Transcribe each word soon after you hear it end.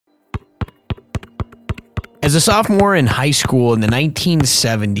As a sophomore in high school in the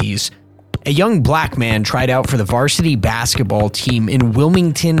 1970s, a young black man tried out for the varsity basketball team in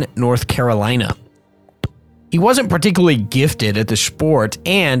Wilmington, North Carolina. He wasn't particularly gifted at the sport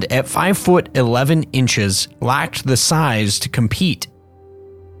and, at 5 foot 11 inches, lacked the size to compete.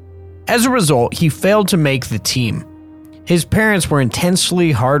 As a result, he failed to make the team. His parents were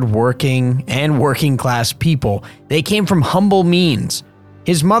intensely hardworking and working-class people. They came from humble means.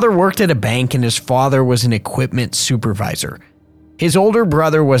 His mother worked at a bank and his father was an equipment supervisor. His older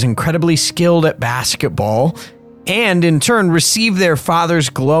brother was incredibly skilled at basketball and, in turn, received their father's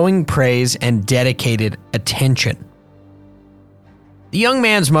glowing praise and dedicated attention. The young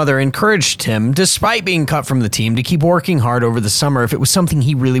man's mother encouraged him, despite being cut from the team, to keep working hard over the summer if it was something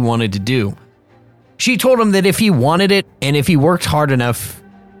he really wanted to do. She told him that if he wanted it and if he worked hard enough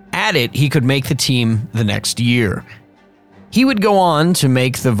at it, he could make the team the next year. He would go on to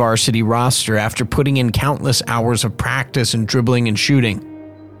make the varsity roster after putting in countless hours of practice and dribbling and shooting.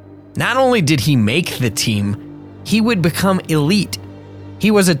 Not only did he make the team, he would become elite.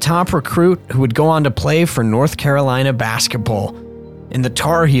 He was a top recruit who would go on to play for North Carolina basketball in the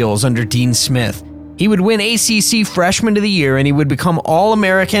Tar Heels under Dean Smith. He would win ACC Freshman of the Year and he would become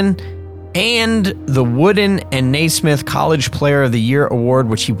All-American and the Wooden and Naismith College Player of the Year award,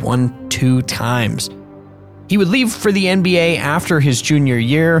 which he won 2 times. He would leave for the NBA after his junior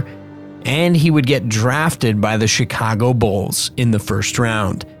year, and he would get drafted by the Chicago Bulls in the first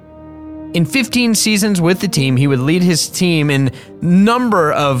round. In 15 seasons with the team, he would lead his team in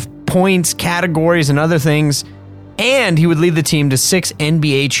number of points, categories, and other things, and he would lead the team to 6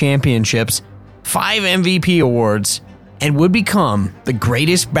 NBA championships, 5 MVP awards, and would become the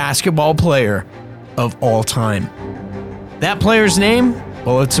greatest basketball player of all time. That player's name?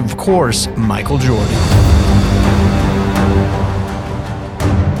 Well, it's of course Michael Jordan.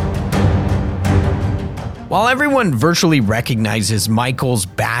 While everyone virtually recognizes Michael's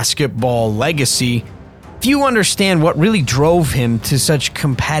basketball legacy, few understand what really drove him to such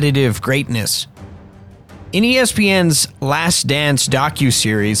competitive greatness. In ESPN's Last Dance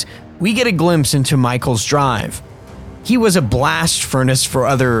docuseries, we get a glimpse into Michael's drive. He was a blast furnace for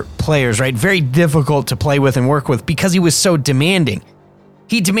other players, right? Very difficult to play with and work with because he was so demanding.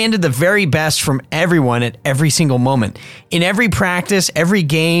 He demanded the very best from everyone at every single moment. In every practice, every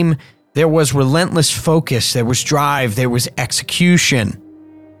game, there was relentless focus, there was drive, there was execution.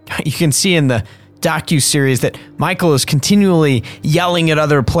 You can see in the docuseries that Michael is continually yelling at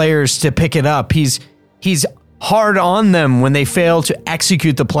other players to pick it up. He's hard on them when they fail to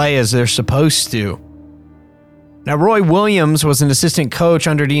execute the play as they're supposed to. Now, Roy Williams was an assistant coach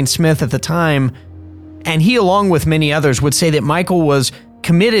under Dean Smith at the time, and he, along with many others, would say that Michael was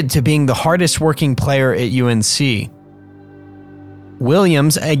committed to being the hardest working player at UNC.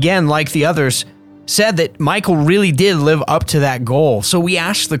 Williams, again, like the others, said that Michael really did live up to that goal. So we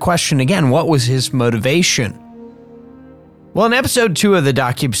asked the question again, what was his motivation? Well, in episode 2 of the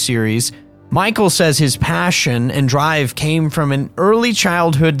docuseries, Michael says his passion and drive came from an early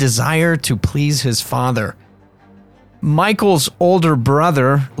childhood desire to please his father. Michael's older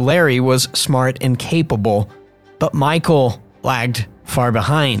brother, Larry, was smart and capable, but Michael lagged far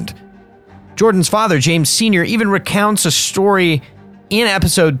behind. Jordan's father, James Sr., even recounts a story in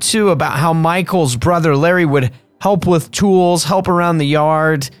episode 2 about how Michael's brother Larry would help with tools, help around the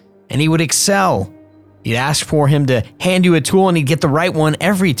yard, and he would excel. You'd ask for him to hand you a tool and he'd get the right one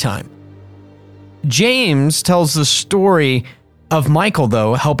every time. James tells the story of Michael,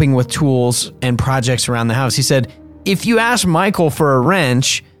 though, helping with tools and projects around the house. He said, if you ask Michael for a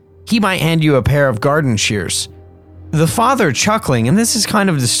wrench, he might hand you a pair of garden shears. The father chuckling, and this is kind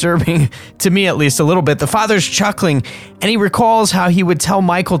of disturbing to me at least a little bit. The father's chuckling, and he recalls how he would tell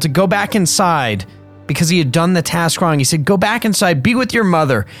Michael to go back inside because he had done the task wrong. He said, go back inside, be with your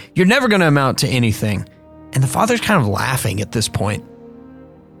mother. You're never going to amount to anything. And the father's kind of laughing at this point.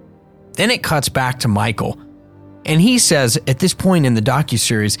 Then it cuts back to Michael. And he says at this point in the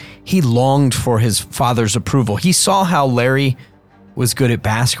docuseries, he longed for his father's approval. He saw how Larry was good at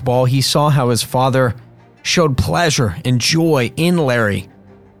basketball. He saw how his father showed pleasure and joy in Larry.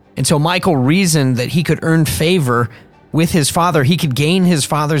 And so Michael reasoned that he could earn favor with his father. He could gain his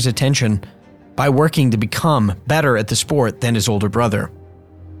father's attention by working to become better at the sport than his older brother.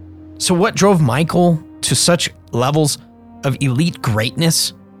 So what drove Michael to such levels of elite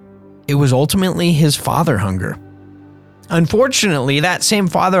greatness? It was ultimately his father hunger. Unfortunately, that same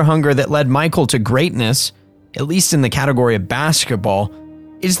father hunger that led Michael to greatness, at least in the category of basketball,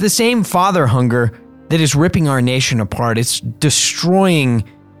 is the same father hunger that is ripping our nation apart. It's destroying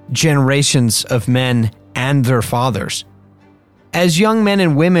generations of men and their fathers. As young men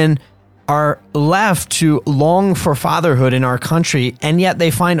and women are left to long for fatherhood in our country, and yet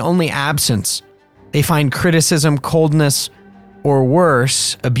they find only absence. They find criticism, coldness, or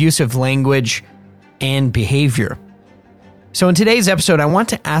worse, abusive language and behavior. So in today's episode, I want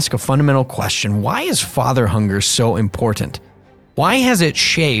to ask a fundamental question. Why is father hunger so important? Why has it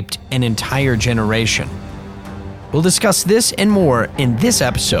shaped an entire generation? We'll discuss this and more in this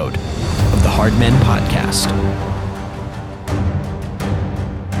episode of the Hard Men Podcast.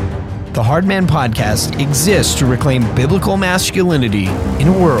 The Hard Men Podcast exists to reclaim biblical masculinity in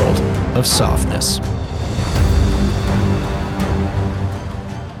a world of softness.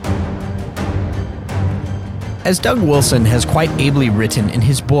 As Doug Wilson has quite ably written in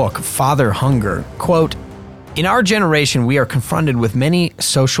his book, Father Hunger, quote, "In our generation, we are confronted with many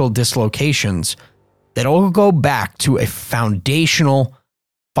social dislocations that all go back to a foundational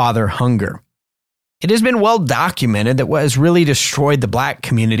father hunger. It has been well documented that what has really destroyed the black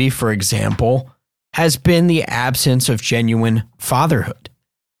community, for example, has been the absence of genuine fatherhood.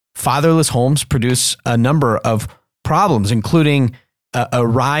 Fatherless homes produce a number of problems, including a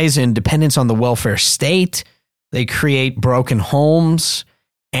rise in dependence on the welfare state. They create broken homes,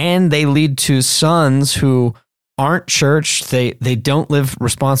 and they lead to sons who aren't churched. They don't live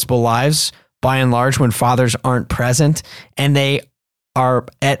responsible lives, by and large, when fathers aren't present, and they are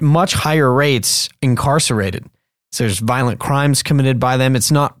at much higher rates incarcerated. So there's violent crimes committed by them.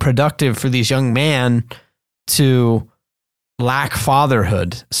 It's not productive for these young men to lack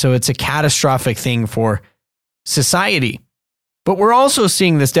fatherhood. So it's a catastrophic thing for society. But we're also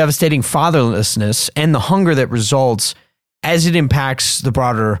seeing this devastating fatherlessness and the hunger that results as it impacts the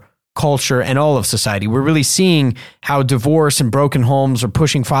broader culture and all of society. We're really seeing how divorce and broken homes are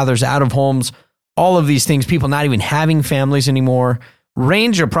pushing fathers out of homes. All of these things, people not even having families anymore,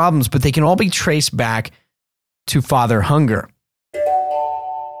 range of problems, but they can all be traced back to father hunger.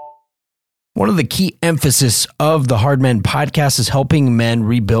 One of the key emphasis of the Hard Men Podcast is helping men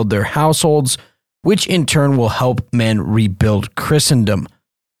rebuild their households, which in turn will help men rebuild Christendom.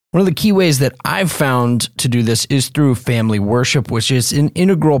 One of the key ways that I've found to do this is through family worship, which is an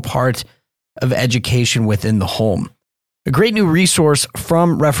integral part of education within the home. A great new resource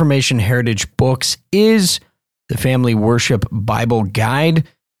from Reformation Heritage Books is the Family Worship Bible Guide,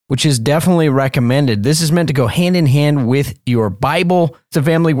 which is definitely recommended. This is meant to go hand in hand with your Bible. The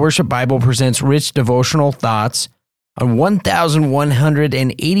Family Worship Bible presents rich devotional thoughts on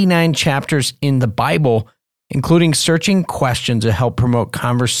 1,189 chapters in the Bible, including searching questions to help promote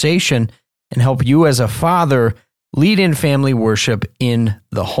conversation and help you as a father lead in family worship in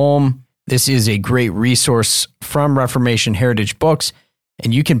the home. This is a great resource from Reformation Heritage Books,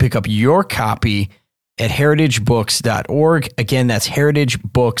 and you can pick up your copy at heritagebooks.org. Again, that's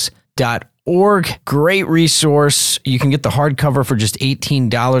heritagebooks.org. Great resource. You can get the hardcover for just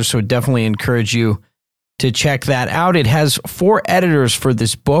 $18, so I definitely encourage you to check that out. It has 4 editors for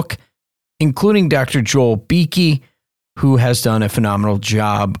this book, including Dr. Joel Beeke, who has done a phenomenal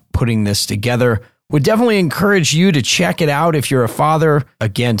job putting this together. Would definitely encourage you to check it out if you're a father,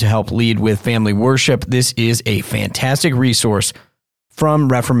 again, to help lead with family worship. This is a fantastic resource from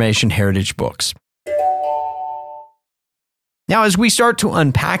Reformation Heritage Books. Now, as we start to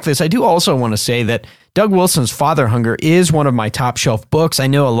unpack this, I do also want to say that Doug Wilson's Father Hunger is one of my top shelf books. I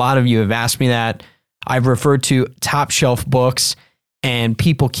know a lot of you have asked me that. I've referred to top shelf books, and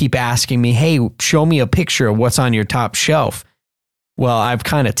people keep asking me, hey, show me a picture of what's on your top shelf. Well, I've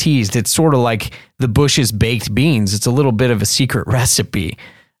kind of teased. It's sort of like the Bush's baked beans. It's a little bit of a secret recipe.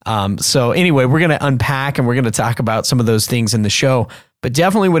 So anyway, we're going to unpack and we're going to talk about some of those things in the show, but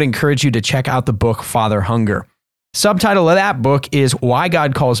definitely would encourage you to check out the book Father Hunger. Subtitle of that book is Why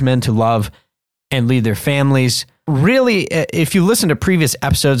God Calls Men to Love and Lead Their Families. Really, if you listen to previous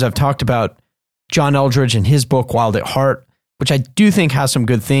episodes, I've talked about John Eldredge and his book Wild at Heart, which I do think has some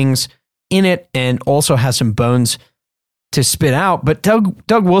good things in it and also has some bones to spit out. But Doug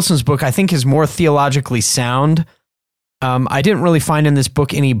Wilson's book, I think, is more theologically sound. I didn't really find in this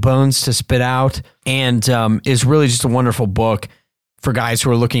book any bones to spit out, and is really just a wonderful book for guys who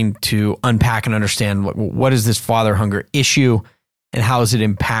are looking to unpack and understand what is this father hunger issue and how is it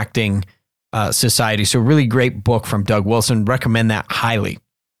impacting society. So really great book from Doug Wilson. Recommend that highly.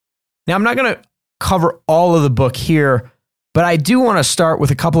 Now, I'm not going to cover all of the book here, but I do want to start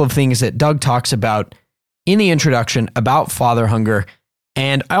with a couple of things that Doug talks about in the introduction about father hunger.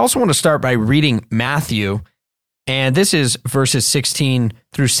 And I also want to start by reading Matthew, and this is verses 16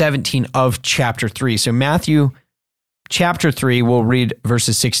 through 17 of chapter 3. So Matthew chapter 3, we'll read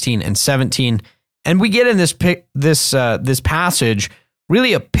verses 16 and 17, and we get in this passage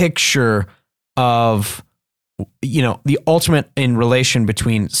really a picture of the ultimate in relation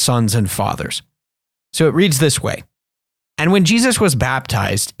between sons and fathers. So it reads this way. And when Jesus was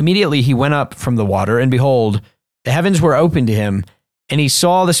baptized, immediately he went up from the water, and behold, the heavens were opened to him, and he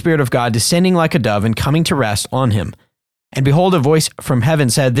saw the Spirit of God descending like a dove and coming to rest on him. And behold, a voice from heaven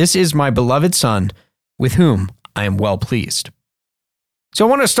said, "This is my beloved Son, with whom I am well pleased." So I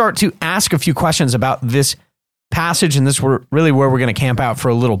want to start to ask a few questions about this passage, and this is really where we're going to camp out for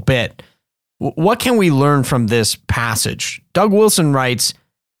a little bit. What can we learn from this passage? Doug Wilson writes,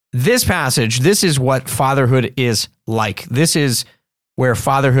 this passage, this is what fatherhood is like. This is where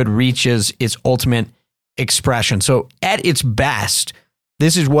fatherhood reaches its ultimate expression. So at its best,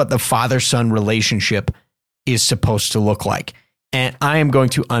 this is what the father-son relationship is supposed to look like. And I am going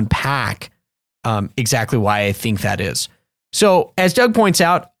to unpack exactly why I think that is. So as Doug points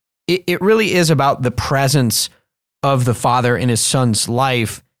out, it really is about the presence of the father in his son's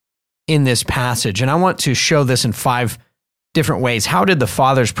life in this passage. And I want to show this in 5 different ways. How did the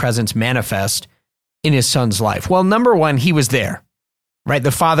father's presence manifest in his son's life? Well, number 1, he was there, right?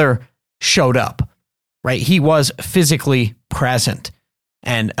 The father showed up, right? He was physically present.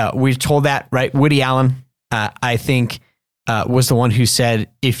 And we're told that, right? Woody Allen, I think, was the one who said,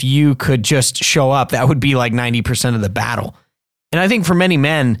 if you could just show up, that would be like 90% of the battle. And I think for many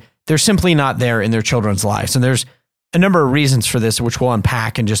men, they're simply not there in their children's lives. And there's a number of reasons for this, which we'll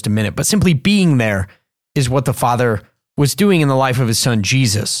unpack in just a minute. But simply being there is what the father was doing in the life of his son,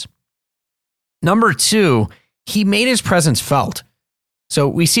 Jesus. Number 2, he made his presence felt. So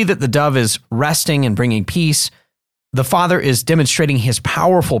we see that the dove is resting and bringing peace. The father is demonstrating his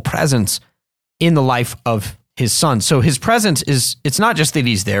powerful presence in the life of his son. So his presence it's not just that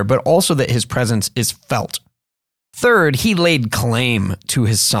he's there, but also that his presence is felt. Third, he laid claim to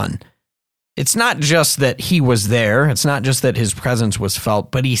his son. It's not just that he was there. It's not just that his presence was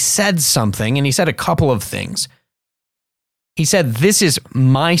felt, but he said something, and he said a couple of things. He said, "This is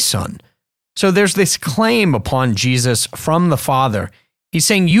my son." So there's this claim upon Jesus from the Father. He's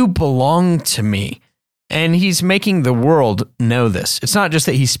saying, "You belong to me." And he's making the world know this. It's not just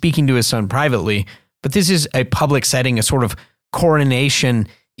that he's speaking to his son privately, but this is a public setting, a sort of coronation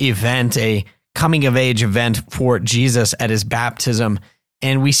event, a coming of age event for Jesus at his baptism.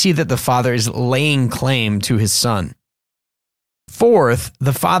 And we see that the Father is laying claim to his son. Fourth,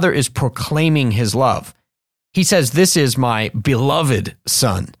 the Father is proclaiming his love. He says, "This is my beloved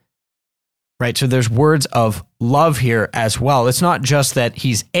son." Right? So there's words of love here as well. It's not just that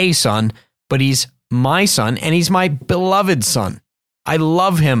he's a son, but he's my son, and he's my beloved son. I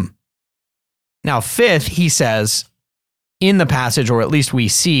love him. Now, fifth, he says in the passage, or at least we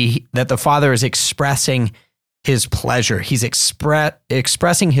see that the Father is expressing his pleasure. He's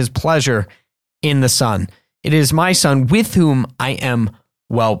expressing his pleasure in the Son. It is my son with whom I am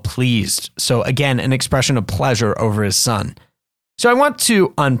well pleased. So again, an expression of pleasure over his son. So I want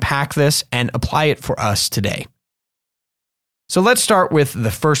to unpack this and apply it for us today. So let's start with the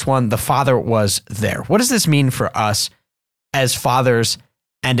first one. The Father was there. What does this mean for us as fathers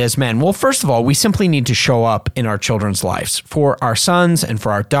and as men? Well, first of all, we simply need to show up in our children's lives. For our sons and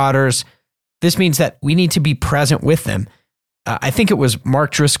for our daughters, this means that we need to be present with them. I think it was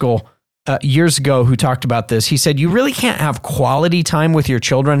Mark Driscoll years ago who talked about this. He said, you really can't have quality time with your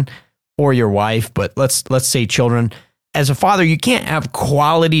children or your wife, but let's say children. As a father, you can't have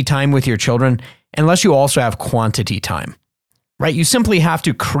quality time with your children unless you also have quantity time, right? You simply have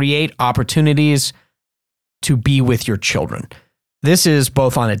to create opportunities to be with your children. This is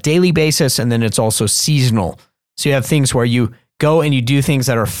both on a daily basis, and then it's also seasonal. So you have things where you go and you do things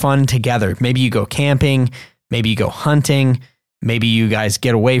that are fun together. Maybe you go camping, maybe you go hunting, maybe you guys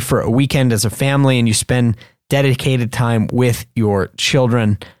get away for a weekend as a family and you spend dedicated time with your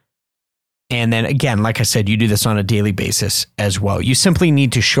children. And then again, like I said, you do this on a daily basis as well. You simply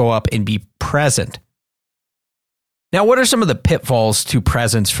need to show up and be present. Now, what are some of the pitfalls to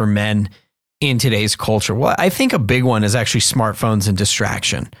presence for men in today's culture? Well, I think a big one is actually smartphones and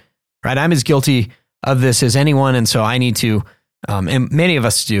distraction, right? I'm as guilty of this as anyone. And so I need to, and many of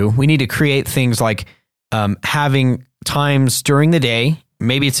us do, we need to create things like having times during the day,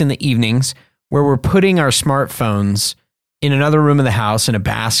 maybe it's in the evenings, where we're putting our smartphones in another room of the house in a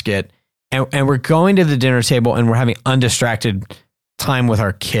basket, and we're going to the dinner table and we're having undistracted time with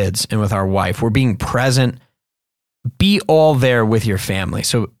our kids and with our wife. We're being present. Be all there with your family.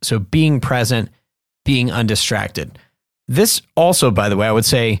 So being present, being undistracted. This also, by the way, I would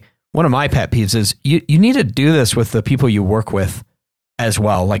say one of my pet peeves is you need to do this with the people you work with as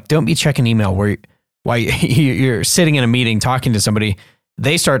well. Like, don't be checking email while you're sitting in a meeting talking to somebody.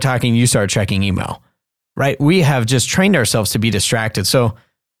 They start talking, you start checking email, right? We have just trained ourselves to be distracted. So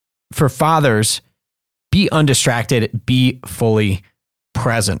for fathers, be undistracted, be fully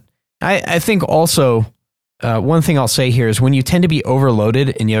present. I think also one thing I'll say here is when you tend to be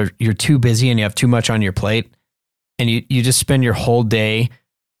overloaded and you're too busy and you have too much on your plate and you just spend your whole day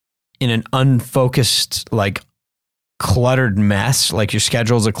in an unfocused, like cluttered mess, like your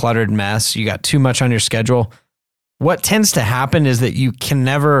schedule's a cluttered mess, you got too much on your schedule. What tends to happen is that you can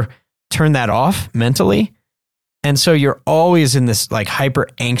never turn that off mentally. And so you're always in this like hyper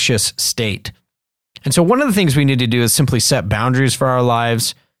anxious state. And so one of the things we need to do is simply set boundaries for our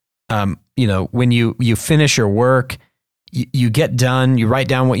lives. When you finish your work, you get done, you write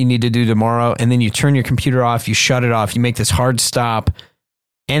down what you need to do tomorrow, and then you turn your computer off, you shut it off, you make this hard stop,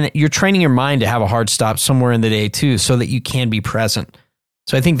 and you're training your mind to have a hard stop somewhere in the day too, so that you can be present.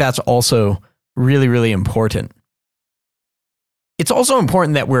 So I think that's also really, really important. It's also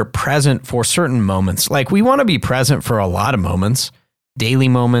important that we're present for certain moments. Like we want to be present for a lot of moments, daily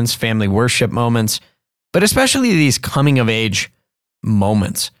moments, family worship moments, but especially these coming of age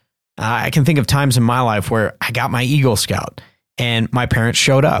moments. I can think of times in my life where I got my Eagle Scout and my parents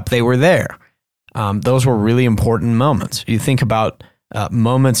showed up. They were there. Those were really important moments. You think about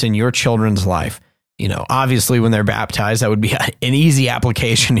moments in your children's life. Obviously when they're baptized, that would be an easy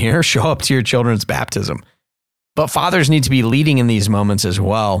application here. Show up to your children's baptism. But fathers need to be leading in these moments as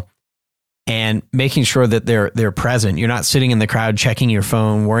well and making sure that they're present. You're not sitting in the crowd checking your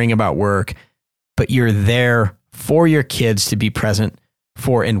phone, worrying about work, but you're there for your kids to be present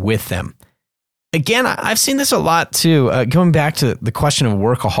for and with them. Again, I've seen this a lot too. Going back to the question of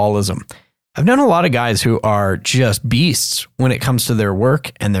workaholism, I've known a lot of guys who are just beasts when it comes to their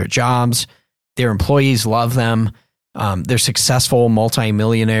work and their jobs. Their employees love them. They're successful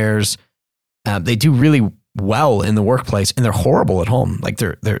multimillionaires. They do really well in the workplace, and they're horrible at home. Like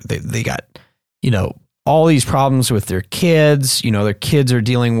they got all these problems with their kids. Their kids are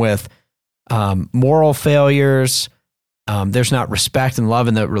dealing with moral failures. There's not respect and love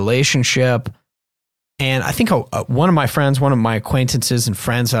in the relationship. And I think one of my friends, one of my acquaintances and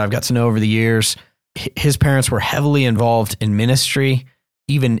friends that I've got to know over the years, his parents were heavily involved in ministry,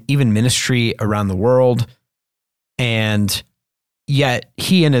 even ministry around the world. And yet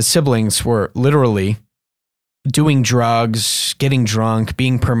he and his siblings were literally doing drugs, getting drunk,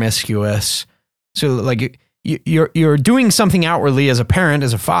 being promiscuous. So like you're doing something outwardly as a parent,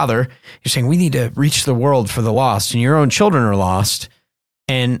 as a father. You're saying we need to reach the world for the lost, and your own children are lost.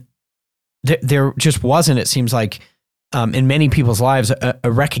 And there just wasn't, it seems like, in many people's lives,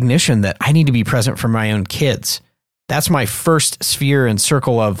 a recognition that I need to be present for my own kids. That's my first sphere and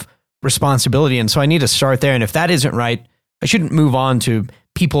circle of responsibility. And so I need to start there. And if that isn't right, I shouldn't move on to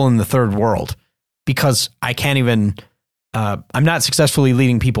people in the third world because I can't even, I'm not successfully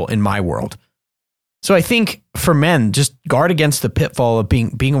leading people in my world. So I think for men, just guard against the pitfall of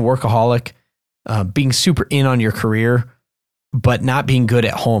being a workaholic, being super in on your career, but not being good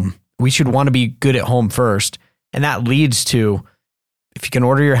at home. We should want to be good at home first. And that leads to, if you can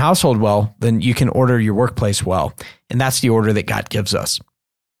order your household well, then you can order your workplace well. And that's the order that God gives us.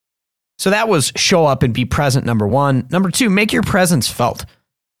 So that was show up and be present, number one. Number two, make your presence felt.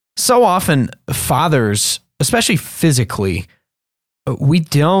 So often fathers, especially physically, we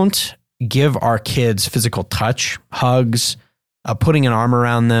don't give our kids physical touch, hugs, putting an arm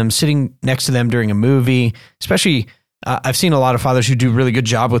around them, sitting next to them during a movie. Especially, I've seen a lot of fathers who do a really good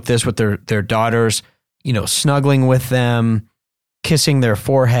job with this with their daughters, snuggling with them, kissing their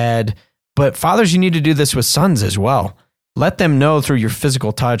forehead. But fathers, you need to do this with sons as well. Let them know through your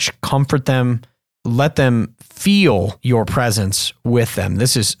physical touch, comfort them, let them feel your presence with them.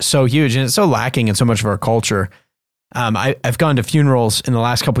 This is so huge, and it's so lacking in so much of our culture. I've gone to funerals in the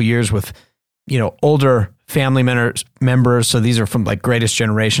last couple of years with, older family members. So these are from like greatest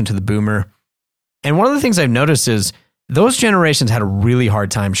generation to the boomer. And one of the things I've noticed is those generations had a really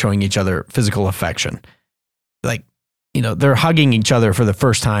hard time showing each other physical affection. Like, they're hugging each other for the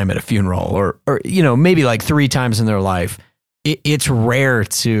first time at a funeral or maybe like 3 times in their life. It's rare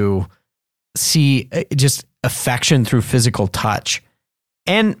to see just affection through physical touch.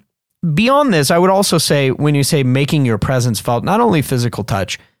 And beyond this, I would also say, when you say making your presence felt, not only physical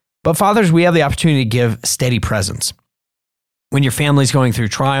touch, but fathers, we have the opportunity to give steady presence. When your family's going through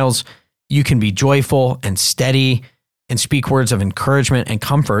trials, you can be joyful and steady and speak words of encouragement and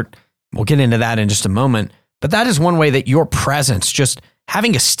comfort. We'll get into that in just a moment. But that is one way that your presence, just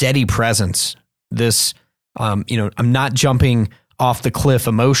having a steady presence, this, I'm not jumping off the cliff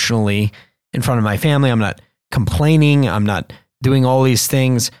emotionally in front of my family. I'm not complaining. I'm not doing all these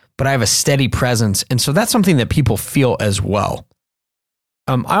things, but I have a steady presence. And so that's something that people feel as well.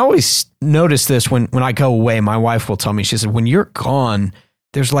 I always notice this when I go away. My wife will tell me, she said, when you're gone,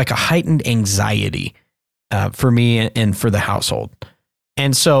 there's like a heightened anxiety. for me and for the household.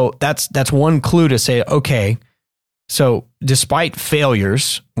 And so that's one clue to say, okay, so despite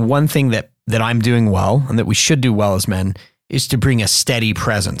failures, one thing that I'm doing well and that we should do well as men is to bring a steady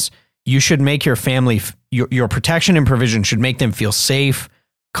presence. You should make your family, your protection and provision should make them feel safe,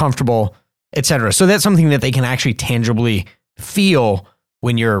 comfortable, etc. So that's something that they can actually tangibly feel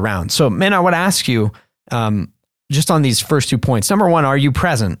when you're around. So men, I would ask you, just on these first 2 points. Number one, are you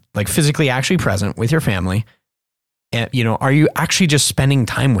present, like physically actually present with your family? And, are you actually just spending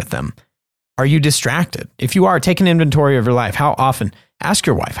time with them? Are you distracted? If you are, take an inventory of your life. How often, ask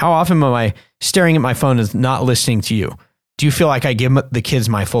your wife, how often am I staring at my phone and not listening to you? Do you feel like I give the kids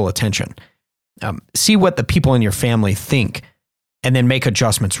my full attention? See what the people in your family think, and then make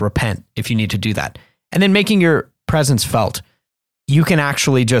adjustments, repent if you need to do that. And then making your presence felt. You can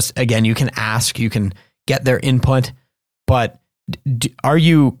actually just, again, you can ask, you can get their input, but are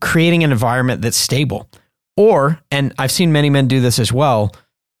you creating an environment that's stable? Or, and I've seen many men do this as well,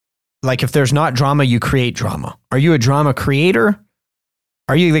 like if there's not drama, you create drama. Are you a drama creator?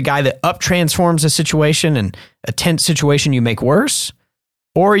 Are you the guy that up transforms a situation and a tense situation you make worse?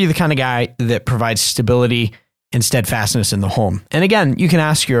 Or are you the kind of guy that provides stability and steadfastness in the home? And again, you can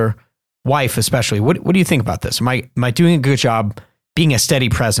ask your wife especially, what do you think about this? Am I doing a good job being a steady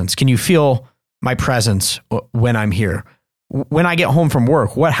presence? Can you feel my presence when I'm here? When I get home from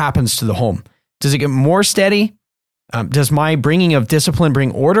work, what happens to the home? Does it get more steady? Does my bringing of discipline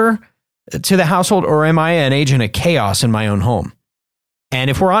bring order to the household, or am I an agent of chaos in my own home? And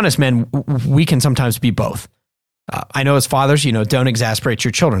if we're honest, men, we can sometimes be both. I know as fathers, don't exasperate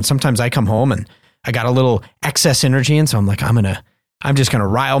your children. Sometimes I come home and I got a little excess energy, and so I'm like, I'm just gonna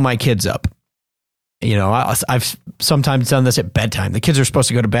rile my kids up. I've sometimes done this at bedtime. The kids are supposed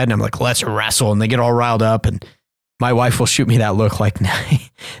to go to bed, and I'm like, let's wrestle, and they get all riled up, and my wife will shoot me that look like,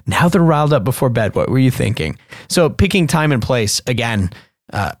 now they're riled up before bed. What were you thinking? So picking time and place, again,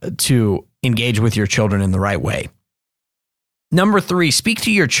 to engage with your children in the right way. Number 3, speak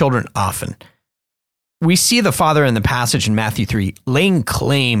to your children often. We see the father in the passage in Matthew 3 laying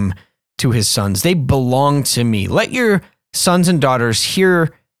claim to his sons. They belong to me. Let your sons and daughters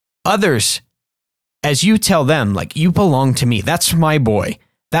hear others as you tell them, like, you belong to me. That's my boy.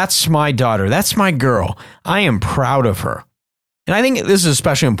 That's my daughter. That's my girl. I am proud of her. And I think this is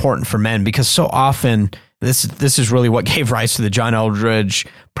especially important for men because so often this is really what gave rise to the John Eldredge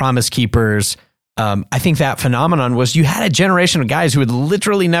Promise Keepers. I think that phenomenon was you had a generation of guys who had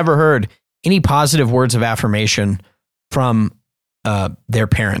literally never heard any positive words of affirmation from their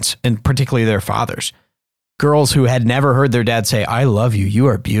parents, and particularly their fathers. Girls who had never heard their dad say, I love you. You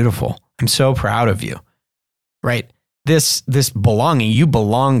are beautiful. I'm so proud of you. Right? This belonging, you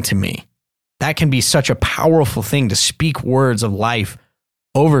belong to me. That can be such a powerful thing to speak words of life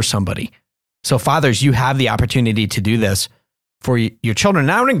over somebody. So fathers, you have the opportunity to do this for your children.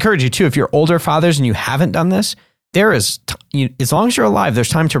 And I would encourage you too, if you're older fathers and you haven't done this, there is, as long as you're alive, there's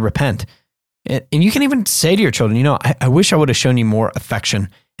time to repent. And you can even say to your children, I wish I would have shown you more affection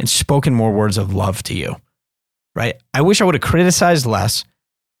and spoken more words of love to you, right? I wish I would have criticized less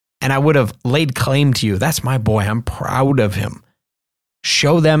and I would have laid claim to you. That's my boy. I'm proud of him.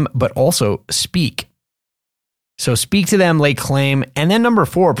 Show them, but also speak. So speak to them, lay claim. And then number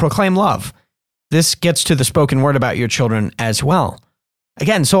 4, proclaim love. This gets to the spoken word about your children as well.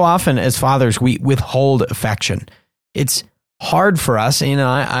 Again, so often as fathers, we withhold affection. It's hard for us.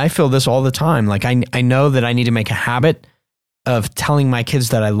 I feel this all the time. Like I know that I need to make a habit of telling my kids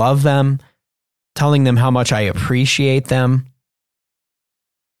that I love them, telling them how much I appreciate them.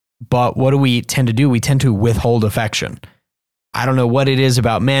 But what do we tend to do? We tend to withhold affection. I don't know what it is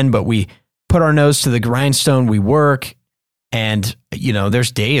about men, but we put our nose to the grindstone. We work. And,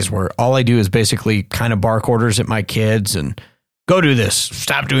 there's days where all I do is basically kind of bark orders at my kids and go do this.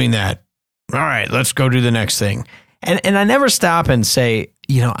 Stop doing that. All right, let's go do the next thing. And I never stop and say,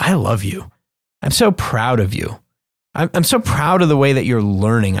 I love you. I'm so proud of you. I'm so proud of the way that you're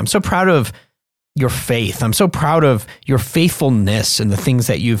learning. I'm so proud of your faith. I'm so proud of your faithfulness and the things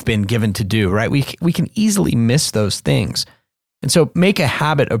that you've been given to do, right? We can easily miss those things. And so make a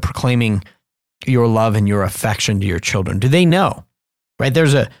habit of proclaiming your love and your affection to your children. Do they know? Right?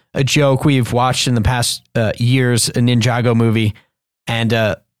 There's a joke we've watched in the past years, a Ninjago movie, and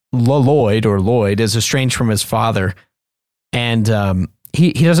Lloyd is estranged from his father, and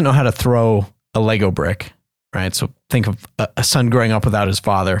he doesn't know how to throw a Lego brick, right? So think of a son growing up without his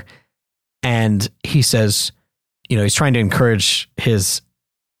father, and he says, he's trying to encourage his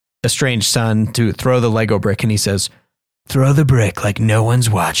estranged son to throw the Lego brick, and he says, throw the brick like no one's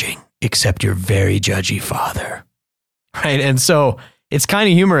watching except your very judgy father, right? And so it's kind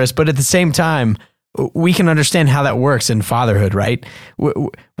of humorous, but at the same time, we can understand how that works in fatherhood, right?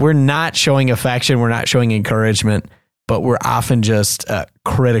 We're not showing affection, we're not showing encouragement, but we're often just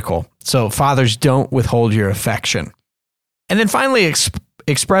critical. So fathers, don't withhold your affection. And then finally,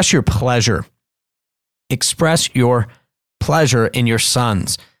 express your pleasure. Express your pleasure in your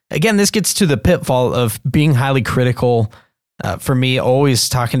sons. Again, this gets to the pitfall of being highly critical. For me, always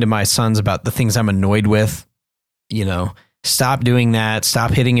talking to my sons about the things I'm annoyed with. Stop doing that.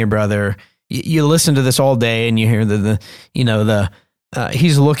 Stop hitting your brother. You listen to this all day and you hear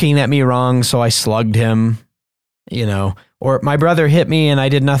he's looking at me wrong, so I slugged him, or my brother hit me and I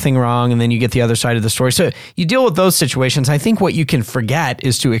did nothing wrong. And then you get the other side of the story. So you deal with those situations. I think what you can forget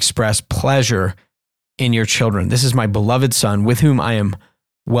is to express pleasure in your children. This is my beloved son with whom I am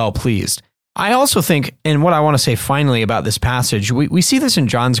well pleased. I also think, and what I want to say finally about this passage, we see this in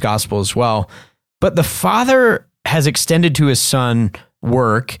John's gospel as well, but the father has extended to his son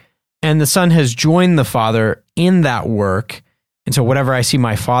work, and the son has joined the father in that work. And so whatever I see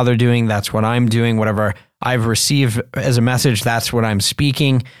my father doing, that's what I'm doing. Whatever I've received as a message, that's what I'm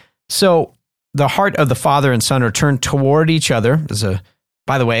speaking. So the heart of the father and son are turned toward each other. There's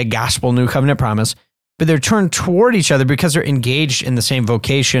by the way, a gospel new covenant promise, but they're turned toward each other because they're engaged in the same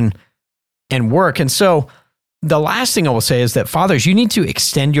vocation and work. And so the last thing I will say is that fathers, you need to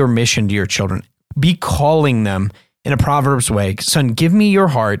extend your mission to your children. Be calling them in a Proverbs way. Son, give me your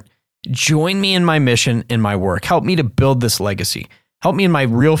heart. Join me in my mission, in my work. Help me to build this legacy. Help me in my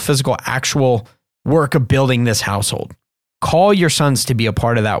real, physical, actual work of building this household. Call your sons to be a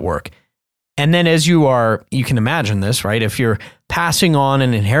part of that work. And then as you can imagine this, right? If you're passing on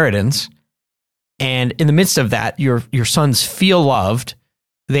an inheritance, and in the midst of that, your sons feel loved,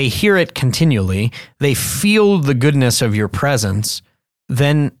 they hear it continually, they feel the goodness of your presence,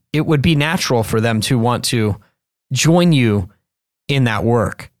 then it would be natural for them to want to join you in that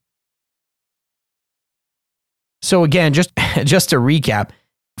work. So again, just to recap,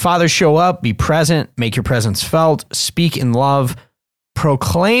 fathers, show up, be present, make your presence felt, speak in love,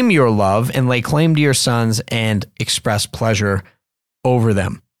 proclaim your love, and lay claim to your sons and express pleasure over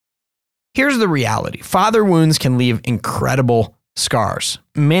them. Here's the reality. Father wounds can leave incredible scars.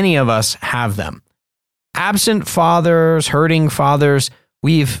 Many of us have them. Absent fathers, hurting fathers,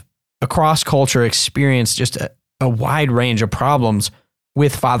 we've, across culture, experienced just a wide range of problems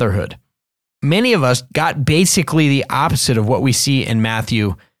with fatherhood. Many of us got basically the opposite of what we see in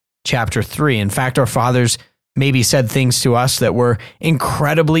Matthew chapter 3. In fact, our fathers maybe said things to us that were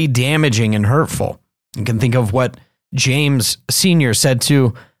incredibly damaging and hurtful. You can think of what James Sr. said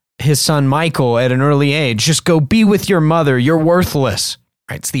to his son Michael at an early age. Just go be with your mother. You're worthless.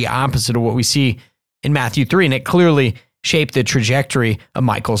 Right? It's the opposite of what we see in Matthew 3, and it clearly shaped the trajectory of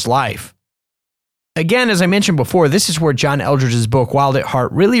Michael's life. Again, as I mentioned before, this is where John Eldredge's book, Wild at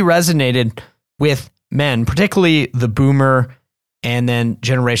Heart, really resonated with men, particularly the boomer and then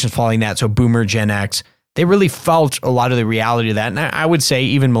generations following that, so boomer, Gen X. They really felt a lot of the reality of that, and I would say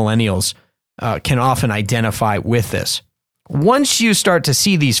even millennials can often identify with this. Once you start to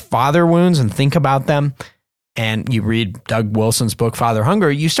see these father wounds and think about them, and you read Doug Wilson's book, Father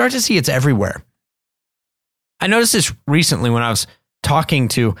Hunger, you start to see it's everywhere. I noticed this recently when I was talking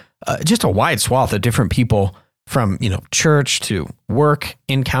to just a wide swath of different people from, church to work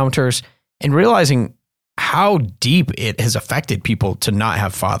encounters, and realizing how deep it has affected people to not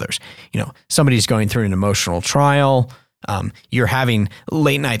have fathers. Somebody's going through an emotional trial. You're having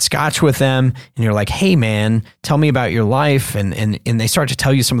late night scotch with them, and you're like, hey man, tell me about your life. And they start to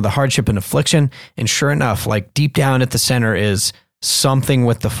tell you some of the hardship and affliction. And sure enough, like deep down at the center is something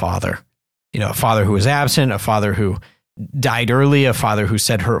with the father, a father who was absent, a father who died early, a father who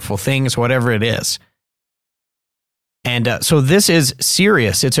said hurtful things, whatever it is. And so this is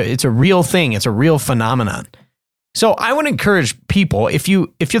serious. It's a real thing. It's a real phenomenon. So I would encourage people, if you're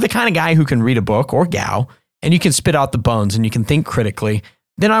the kind of guy who can read a book or gal, and you can spit out the bones and you can think critically,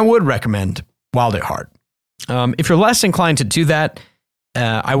 then I would recommend Wild at Heart. If you're less inclined to do that,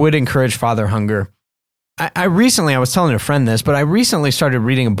 I would encourage Father Hunger. I was telling a friend this, but I recently started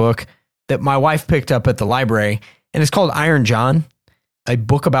reading a book that my wife picked up at the library, and it's called Iron John, a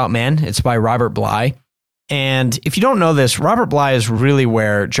book about men. It's by Robert Bly. And if you don't know this, Robert Bly is really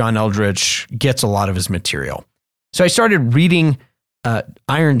where John Eldredge gets a lot of his material. So I started reading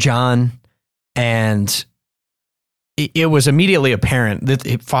Iron John, and it was immediately apparent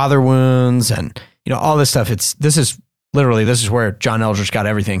that father wounds and all this stuff. This is where John Eldredge got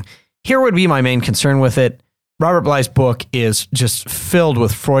everything. Here would be my main concern with it. Robert Bly's book is just filled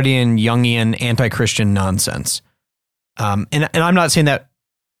with Freudian, Jungian, anti-Christian nonsense. And I'm not saying that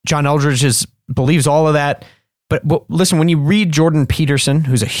John Eldredge believes all of that, but listen, when you read Jordan Peterson,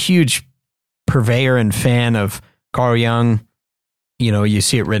 who's a huge purveyor and fan of Carl Jung. You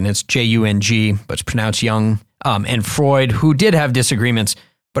see it written, it's Jung, but it's pronounced Jung, and Freud, who did have disagreements.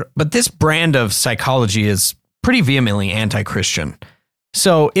 But this brand of psychology is pretty vehemently anti-Christian.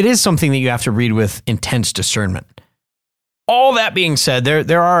 So it is something that you have to read with intense discernment. All that being said,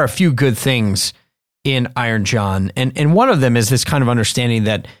 there are a few good things in Iron John. And one of them is this kind of understanding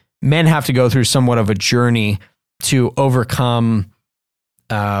that men have to go through somewhat of a journey to overcome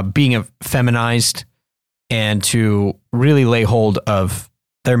being feminized and to really lay hold of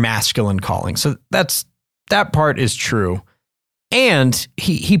their masculine calling. So that part is true. And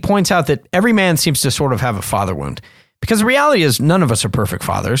he points out that every man seems to sort of have a father wound, because the reality is none of us are perfect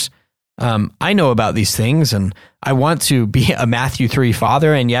fathers. I know about these things, and I want to be a Matthew 3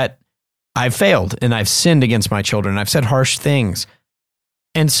 father, and yet I've failed and I've sinned against my children. I've said harsh things.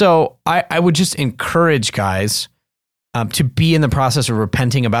 And so I would just encourage guys to be in the process of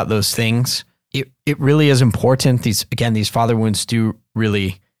repenting about those things. It really is important. These father wounds do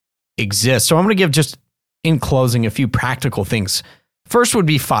really exist. So I'm going to give, just in closing, a few practical things. First would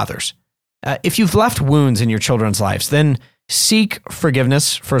be fathers. If you've left wounds in your children's lives, then seek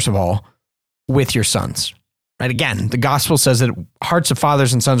forgiveness, first of all, with your sons. Right? Again, the gospel says that hearts of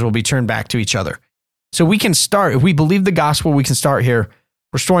fathers and sons will be turned back to each other. So we can start, if we believe the gospel, we can start here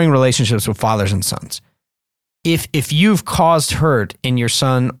restoring relationships with fathers and sons. If you've caused hurt in your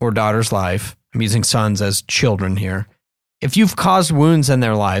son or daughter's life, I'm using sons as children here. If you've caused wounds in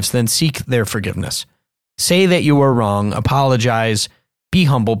their lives, then seek their forgiveness. Say that you were wrong, apologize, be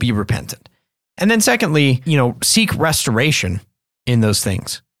humble, be repentant. And then secondly, seek restoration in those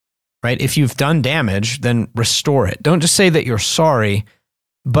things, right? If you've done damage, then restore it. Don't just say that you're sorry,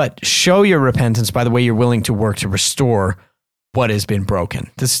 but show your repentance by the way you're willing to work to restore what has been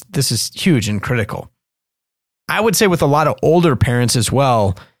broken. This is huge and critical. I would say with a lot of older parents as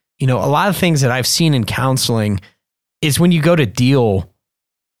well, a lot of things that I've seen in counseling is when you go to deal,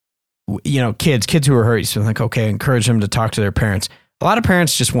 kids who are hurt, so like, okay, encourage them to talk to their parents. A lot of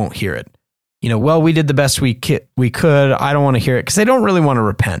parents just won't hear it. Well, we did the best we could. I don't want to hear it because they don't really want to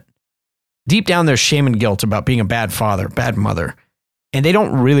repent. Deep down, there's shame and guilt about being a bad father, bad mother, and they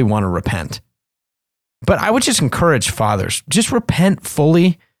don't really want to repent. But I would just encourage fathers, just repent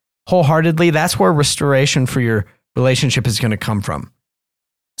fully, wholeheartedly. That's where restoration for your relationship is going to come from.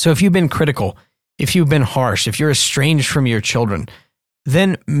 So if you've been critical, if you've been harsh, if you're estranged from your children,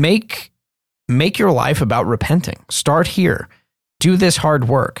 then make your life about repenting. Start here. Do this hard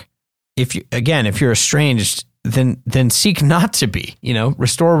work. If you're estranged, then seek not to be,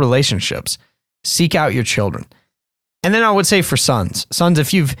 restore relationships, seek out your children. And then I would say for sons,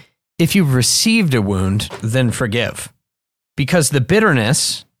 if you've received a wound, then forgive, because the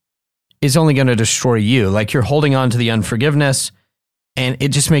bitterness is only going to destroy you. Like, you're holding on to the unforgiveness and it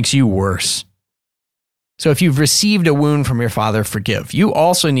just makes you worse. So if you've received a wound from your father, forgive. You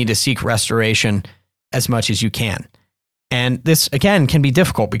also need to seek restoration as much as you can. And this, again, can be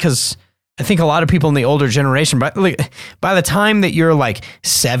difficult because I think a lot of people in the older generation, by the time that you're like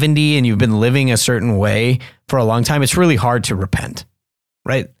 70 and you've been living a certain way for a long time, it's really hard to repent,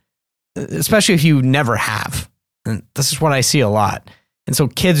 right? Especially if you never have. And this is what I see a lot. And so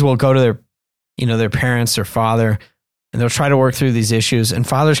kids will go to their parents, their father, and they'll try to work through these issues, and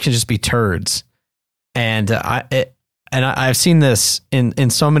fathers can just be turds. And I've seen this in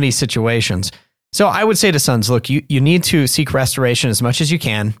so many situations. So I would say to sons, look, you need to seek restoration as much as you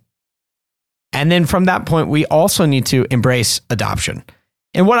can. And then from that point, we also need to embrace adoption.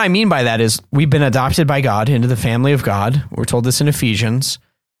 And what I mean by that is we've been adopted by God into the family of God. We're told this in Ephesians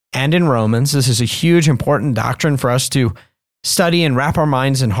and in Romans. This is a huge, important doctrine for us to study and wrap our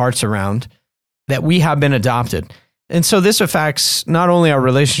minds and hearts around, that we have been adopted. And so this affects not only our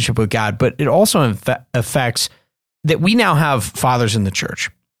relationship with God, but it also affects that we now have fathers in the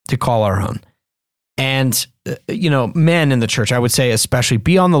church to call our own. And, men in the church, I would say especially,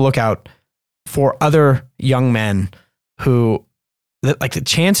 be on the lookout for other young men who, like, the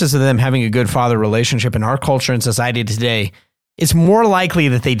chances of them having a good father relationship in our culture and society today, it's more likely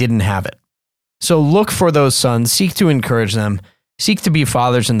that they didn't have it. So look for those sons, seek to encourage them, seek to be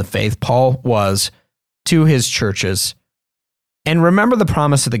fathers in the faith. Paul was to his churches. And remember the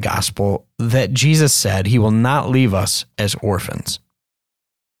promise of the gospel that Jesus said he will not leave us as orphans.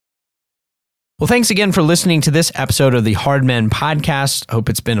 Well, thanks again for listening to this episode of the Hard Men Podcast. I hope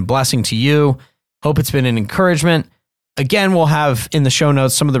it's been a blessing to you. Hope it's been an encouragement. Again, we'll have in the show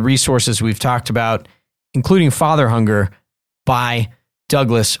notes some of the resources we've talked about, including Father Hunger by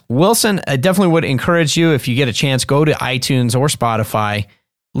Douglas Wilson. I definitely would encourage you, if you get a chance, go to iTunes or Spotify,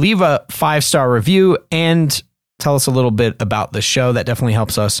 leave a 5-star review, and tell us a little bit about the show. That definitely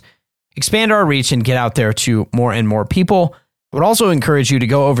helps us expand our reach and get out there to more and more people. I would also encourage you to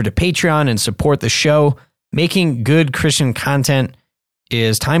go over to Patreon and support the show. Making good Christian content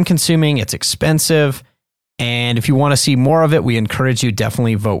is time consuming, it's expensive, and if you want to see more of it, we encourage you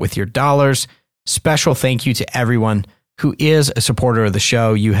definitely vote with your dollars. Special thank you to everyone who is a supporter of the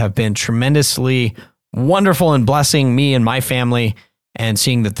show. You have been tremendously wonderful in blessing me and my family and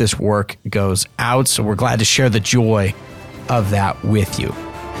seeing that this work goes out. So we're glad to share the joy of that with you.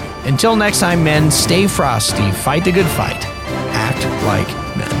 Until next time, men, stay frosty, fight the good fight, act like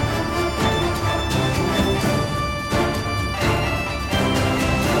men.